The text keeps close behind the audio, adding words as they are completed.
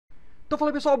Então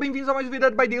fala aí, pessoal, bem-vindos a mais um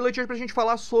vídeo do By Daylight, hoje pra gente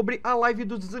falar sobre a live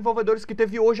dos desenvolvedores que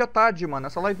teve hoje à tarde, mano.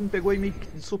 Essa live me pegou aí meio que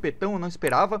de supetão, eu não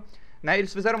esperava, né?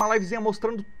 Eles fizeram uma livezinha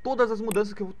mostrando todas as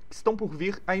mudanças que estão por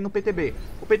vir aí no PTB.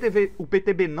 O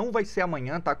PTB não vai ser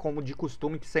amanhã, tá? Como de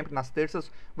costume, que sempre nas terças,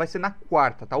 vai ser na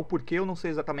quarta, tá? O porquê eu não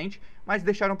sei exatamente, mas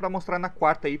deixaram pra mostrar na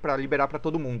quarta aí, pra liberar pra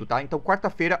todo mundo, tá? Então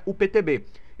quarta-feira, o PTB.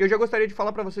 Eu já gostaria de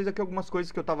falar pra vocês aqui algumas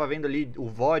coisas que eu tava vendo ali, o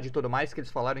VOD e tudo mais, que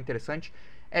eles falaram interessante.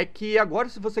 É que agora,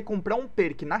 se você comprar um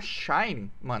perk na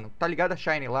Shine, mano, tá ligado a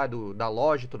Shine lá da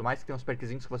loja e tudo mais, que tem uns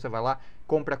perkzinhos que você vai lá,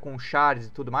 compra com chars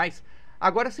e tudo mais.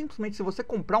 Agora, simplesmente, se você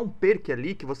comprar um perk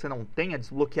ali, que você não tenha,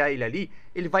 desbloquear ele ali,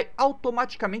 ele vai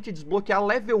automaticamente desbloquear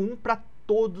level 1 pra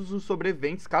todos os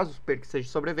sobreviventes, caso o perk seja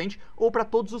sobrevivente, ou pra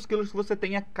todos os killers que você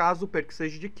tenha, caso o perk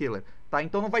seja de killer, tá?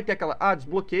 Então não vai ter aquela,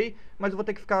 desbloqueei, mas eu vou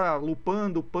ter que ficar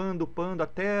lupando, upando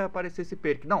até aparecer esse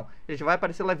perk. Não, ele já vai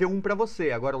aparecer level 1 pra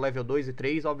você. Agora o level 2 e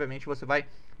 3, obviamente, você vai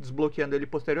desbloqueando ele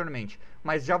posteriormente.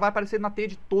 Mas já vai aparecer na teia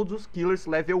de todos os killers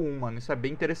level 1, mano, isso é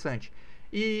bem interessante.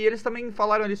 E eles também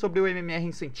falaram ali sobre o MMR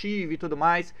Incentive e tudo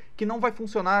mais, que não vai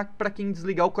funcionar para quem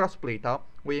desligar o crossplay, tá?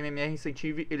 O MMR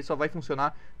Incentive, ele só vai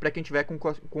funcionar para quem tiver com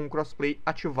o crossplay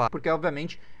ativado. Porque,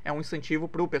 obviamente, é um incentivo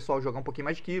pro pessoal jogar um pouquinho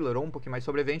mais de killer ou um pouquinho mais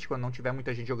sobrevivente, quando não tiver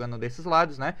muita gente jogando desses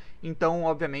lados, né? Então,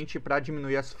 obviamente, para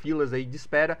diminuir as filas aí de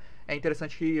espera, é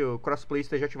interessante que o crossplay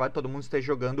esteja ativado e todo mundo esteja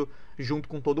jogando junto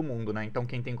com todo mundo, né? Então,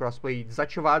 quem tem crossplay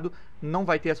desativado, não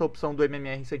vai ter essa opção do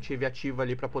MMR Incentive ativa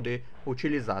ali para poder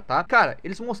utilizar, tá? Cara,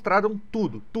 eles mostraram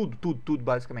tudo,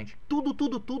 basicamente. Tudo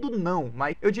não,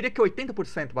 mas eu diria que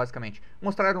 80% basicamente.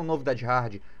 Mostraram o novo Dead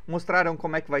Hard, mostraram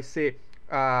como é que vai ser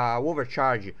o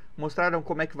Overcharge, mostraram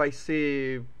como é que vai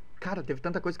ser... Cara, teve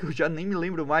tanta coisa que eu já nem me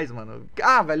lembro mais, mano.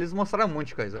 Velho, eles mostraram um monte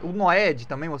de coisa. O Noed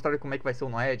também mostraram como é que vai ser o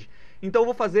Noed. Então eu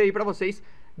vou fazer aí pra vocês,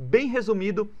 bem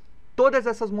resumido, todas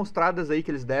essas mostradas aí que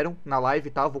eles deram na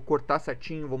live, tá? Vou cortar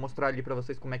certinho, vou mostrar ali pra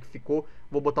vocês como é que ficou.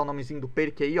 Vou botar o nomezinho do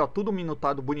perk aí, ó, tudo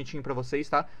minutado bonitinho pra vocês,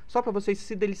 tá? Só pra vocês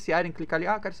se deliciarem, clicar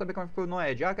ali, quero saber como é que ficou o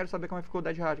Noed, quero saber como é que ficou o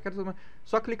Dead Hard, quero saber...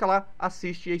 Só clica lá,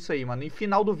 assiste e é isso aí, mano. E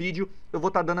final do vídeo, eu vou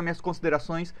estar dando as minhas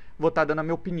considerações, vou estar dando a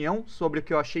minha opinião sobre o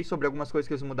que eu achei, sobre algumas coisas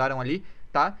que eles mudaram ali,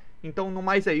 tá? Então, no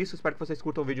mais é isso, espero que vocês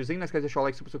curtam o videozinho, não esquece de deixar o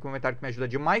like, se o seu comentário que me ajuda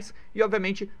demais. E,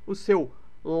 obviamente, o seu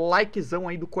likezão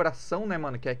aí do coração, né,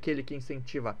 mano, que é aquele que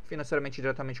incentiva financeiramente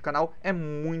diretamente o canal, é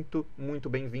muito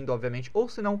bem-vindo, obviamente. Ou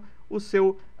se não,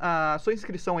 sua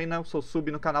inscrição aí, né, o seu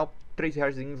sub no canal,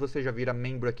 R$3 você já vira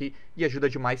membro aqui e ajuda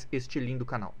demais este lindo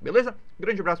canal, beleza?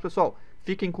 Grande abraço, pessoal.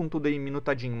 Fiquem com tudo aí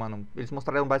minutadinho, mano. Eles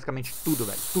mostraram basicamente tudo,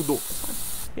 velho, tudo.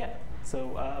 Yeah,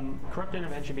 so corrupt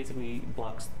intervention basically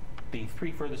blocks the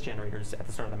 3 furthest generators at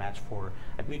the start of the match for,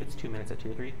 I believe it's 2 minutes at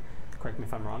tier 3. Correct me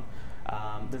if I'm wrong.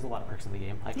 There's a lot of perks in the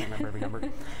game. I can't remember every number.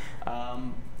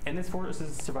 And this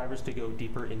forces survivors to go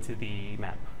deeper into the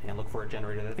map and look for a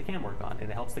generator that they can work on. And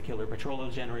it helps the killer patrol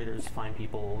those generators, find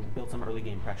people, build some early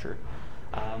game pressure.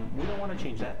 We don't want to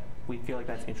change that. We feel like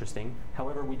that's interesting.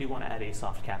 However, we do want to add a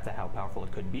soft cap to how powerful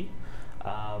it could be.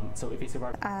 So if a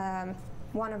survivor...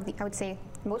 one of the, I would say,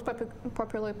 most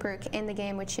popular perk in the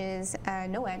game, which is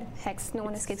Noed, Hex, no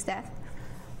one escapes death.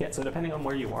 Yeah, so depending on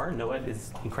where you are, Noed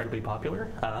is incredibly popular,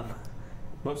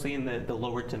 mostly in the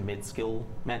lower to mid-skill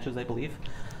matches, I believe.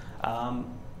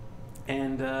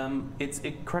 It's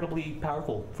incredibly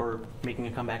powerful for making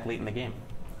a comeback late in the game.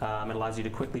 It allows you to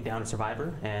quickly down a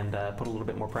survivor and put a little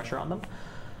bit more pressure on them.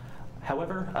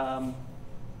 However,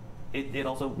 it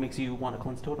also makes you want to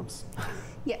cleanse totems.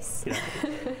 Yes.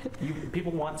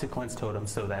 People want to cleanse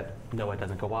totems so that Noed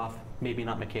doesn't go off. Maybe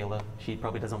not Michaela. She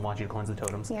probably doesn't want you to cleanse the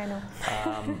totems. Yeah,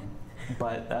 I know.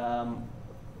 But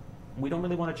we don't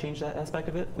really want to change that aspect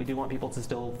of it. We do want people to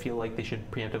still feel like they should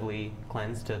preemptively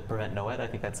cleanse to prevent Noed. I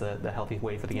think that's the healthy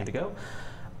way for the game to go.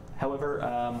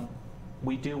 However,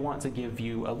 we do want to give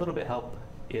you a little bit help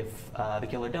if the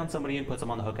killer downs somebody and puts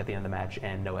them on the hook at the end of the match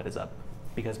and Noed is up.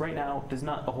 Because right now, there's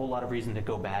not a whole lot of reason to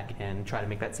go back and try to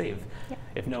make that save. Yeah.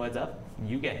 If Noed's up,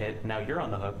 you get hit, now you're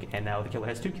on the hook, and now the killer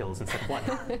has 2 kills instead of 1.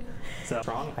 So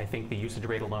strong, I think the usage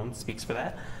rate alone speaks for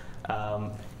that.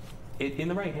 In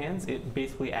the right hands, it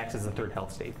basically acts as a third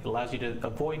health state. It allows you to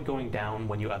avoid going down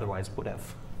when you otherwise would have.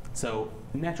 So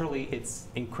naturally, it's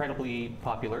incredibly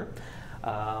popular.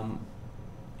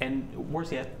 And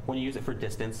worse yet, when you use it for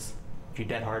distance, if you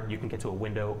dead hard, you can get to a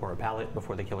window or a pallet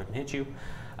before the killer can hit you.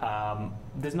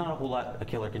 There's not a whole lot a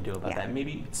killer can do about that.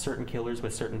 Maybe certain killers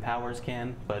with certain powers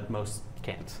can, but most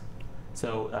can't.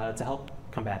 So to help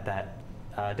combat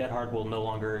that, dead hard will no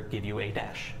longer give you a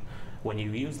dash. When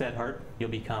you use dead hard, you'll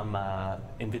become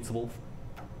invincible.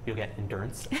 You'll get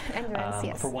endurance,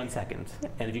 yes. For 1 second.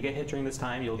 Yep. And if you get hit during this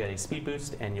time, you'll get a speed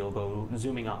boost and you'll go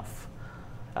zooming off.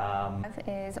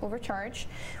 Is overcharge.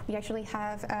 We actually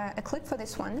have a clip for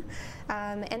this one,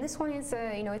 and this one is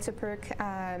it's a perk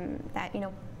that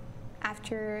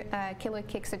after a killer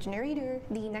kicks a generator,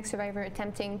 the next survivor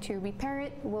attempting to repair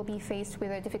it will be faced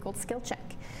with a difficult skill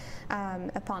check.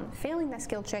 Upon failing that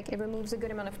skill check, it removes a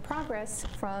good amount of progress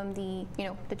from the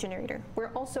generator.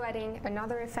 We're also adding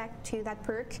another effect to that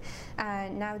perk.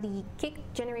 Now the kick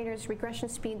generator's regression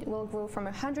speed will grow from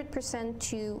 100%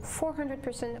 to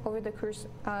 400% over the course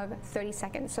of 30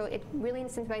 seconds. So it really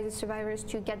incentivizes survivors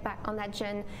to get back on that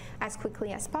gen as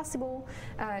quickly as possible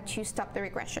to stop the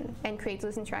regression and create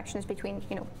those interactions between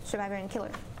survivor and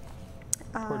killer.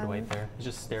 Poor Dwight there. He's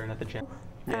just staring at the gen.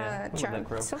 Charm.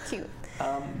 So cute.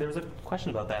 There was a question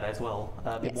about that as well.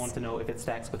 People want to know if it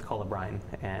stacks with Colubrine,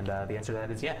 and the answer to that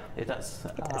is yeah, it does.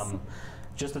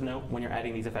 Just a note, when you're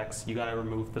adding these effects, you gotta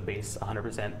remove the base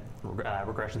 100%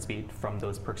 regression speed from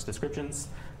those perks descriptions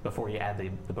before you add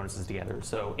the bonuses together.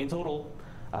 So in total,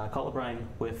 Colubrine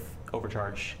with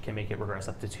Overcharge can make it regress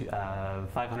up to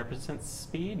 500%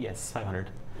 speed. Yes,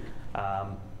 500.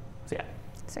 So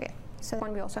yeah. So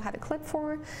one we also have a clip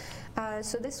for.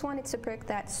 So this one, it's a perk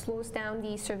that slows down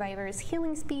the survivor's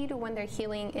healing speed when they're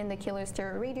healing in the killer's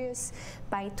terror radius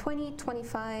by 20,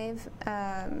 25,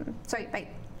 by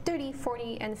 30,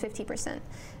 40, and 50%.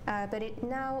 But it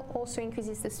now also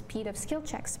increases the speed of skill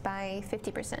checks by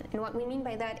 50%. And what we mean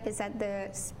by that is that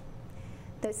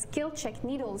the skill check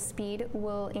needle speed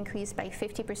will increase by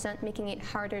 50%, making it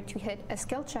harder to hit a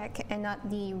skill check and not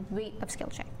the rate of skill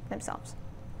check themselves.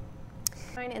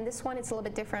 And this one, it's a little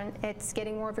bit different. It's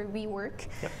getting more of a rework.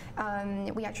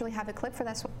 Yep. We actually have a clip for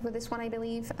this one, I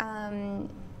believe.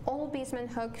 All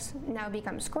basement hooks now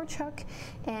become Scorch Hook,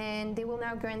 and they will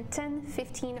now grant 10,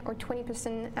 15, or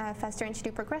 20% faster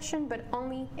into progression, but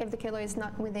only if the killer is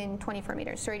not within 24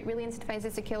 meters. So it really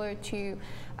incentivizes the killer to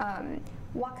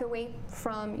walk away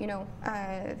from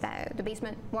the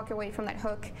basement, walk away from that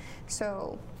hook.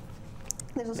 So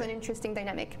there's also an interesting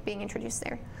dynamic being introduced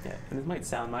there. Yeah, and this might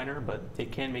sound minor, but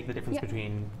it can make the difference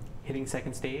between hitting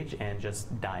second stage and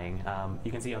just dying.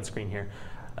 You can see on screen here,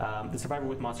 the survivor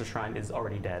with Monster Shrine is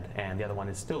already dead, and the other one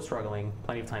is still struggling,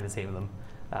 plenty of time to save them.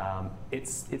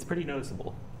 It's pretty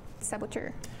noticeable.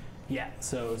 Saboteur. Yeah,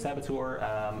 so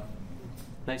Saboteur,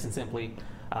 nice and simply,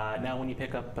 now when you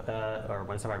pick up, or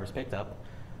when a survivor's picked up,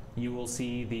 you will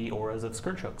see the auras of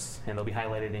Scourge Hooks, and they'll be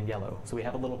highlighted in yellow. So we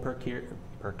have a little clip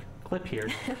here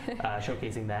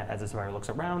showcasing that as the survivor looks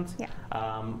around. Yeah.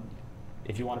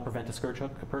 If you want to prevent a Scourge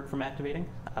Hook perk from activating,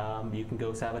 you can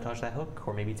go sabotage that hook,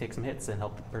 or maybe take some hits and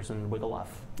help the person wiggle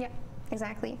off. Yeah,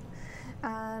 exactly.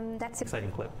 That's an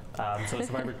exciting clip. So the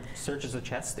survivor searches a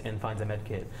chest and finds a med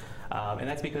kit. And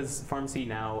that's because Pharmacy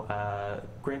now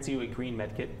grants you a green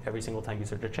med kit every single time you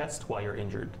search a chest while you're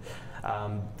injured.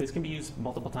 This can be used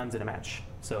multiple times in a match.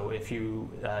 So if you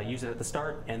use it at the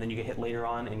start and then you get hit later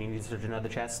on and you need to search another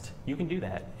chest, you can do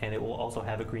that, and it will also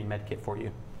have a green med kit for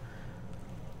you.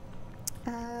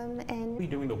 And we're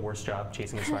doing the worst job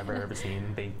chasing a survivor I've ever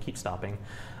seen. They keep stopping.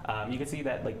 You can see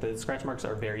that the scratch marks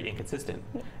are very inconsistent,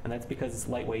 and that's because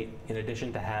Lightweight, in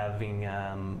addition to having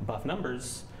buff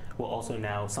numbers, will also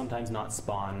now sometimes not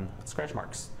spawn scratch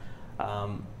marks.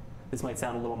 This might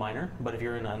sound a little minor, but if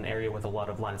you're in an area with a lot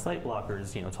of line of sight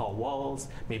blockers, tall walls,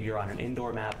 maybe you're on an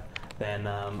indoor map, then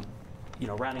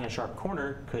rounding a sharp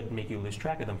corner could make you lose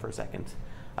track of them for a second.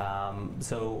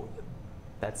 So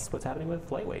that's what's happening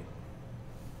with Lightweight.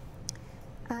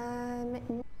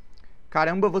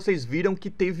 Caramba, vocês viram que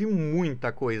teve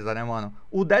muita coisa, né, mano?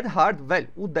 O Dead Hard, velho,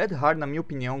 o Dead Hard, na minha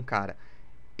opinião, cara,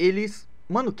 eles...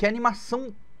 Mano, que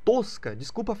animação tosca,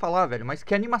 desculpa falar, velho, mas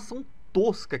que animação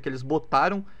tosca que eles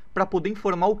botaram pra poder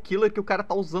informar o killer que o cara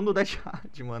tá usando o Dead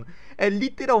Hard, mano. É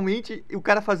literalmente o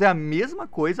cara fazer a mesma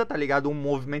coisa, tá ligado? Um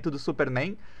movimento do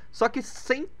Superman, só que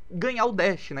sem ganhar o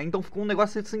dash, né? Então ficou um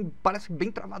negócio assim, parece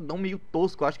bem travadão, meio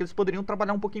tosco. Eu acho que eles poderiam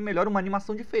trabalhar um pouquinho melhor, uma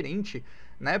animação diferente,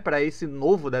 né? Pra esse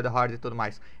novo Dead Hard e tudo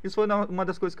mais. Isso foi uma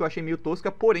das coisas que eu achei meio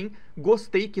tosca, porém,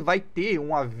 gostei que vai ter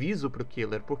um aviso pro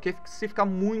killer, porque se ficar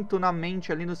muito na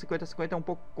mente ali no 50-50 é um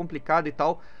pouco complicado e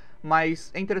tal. Mas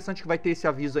é interessante que vai ter esse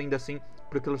aviso ainda assim,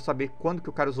 pro killer saber quando que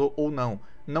o cara usou ou não.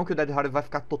 Não que o Dead Hard vai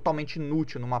ficar totalmente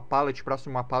inútil numa pallet,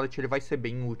 próximo a uma pallet ele vai ser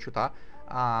bem útil, tá?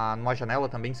 Numa janela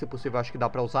também, se possível, acho que dá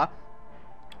pra usar.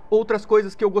 Outras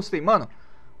coisas que eu gostei, mano,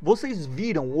 vocês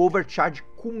viram o Overcharge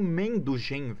comendo o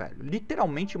gen, velho?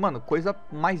 Literalmente, mano, coisa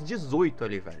mais 18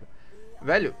 ali, velho.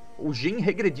 Velho, o gen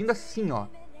regredindo assim, ó.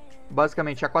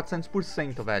 basicamente, a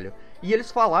 400%, velho. E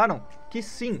eles falaram que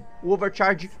sim, o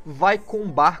overcharge vai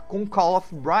combar com Call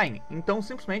of Brine. Então,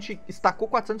 simplesmente, estacou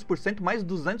 400%, mais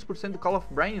 200% do Call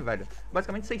of Brine, velho.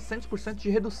 Basicamente, 600% de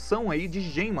redução aí de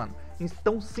gen, mano.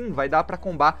 Então, sim, vai dar pra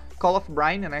combar Call of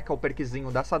Brine, né, que é o perkzinho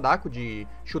da Sadako, de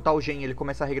chutar o gen e ele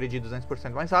começa a regredir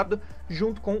 200% mais rápido,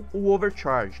 junto com o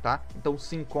overcharge, tá? Então,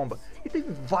 sim, comba. E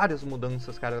teve várias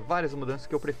mudanças, cara, várias mudanças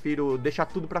que eu prefiro deixar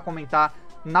tudo pra comentar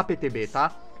na PTB,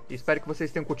 tá? Espero que vocês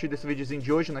tenham curtido esse videozinho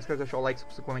de hoje. Não esqueça de deixar o like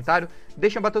e seu comentário.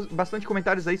 Deixem bastante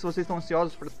comentários aí se vocês estão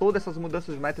ansiosos por todas essas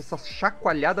mudanças de meta, essa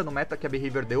chacoalhada no meta que a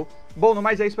Behavior deu. Bom, no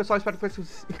mais é isso, pessoal. Espero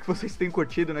que vocês tenham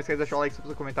curtido. Não esqueça de deixar o like e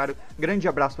seu comentário. Grande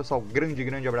abraço, pessoal.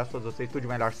 Grande abraço a todos vocês. Tudo de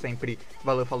melhor sempre.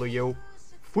 Valeu, falou e eu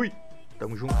fui.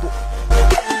 Tamo junto.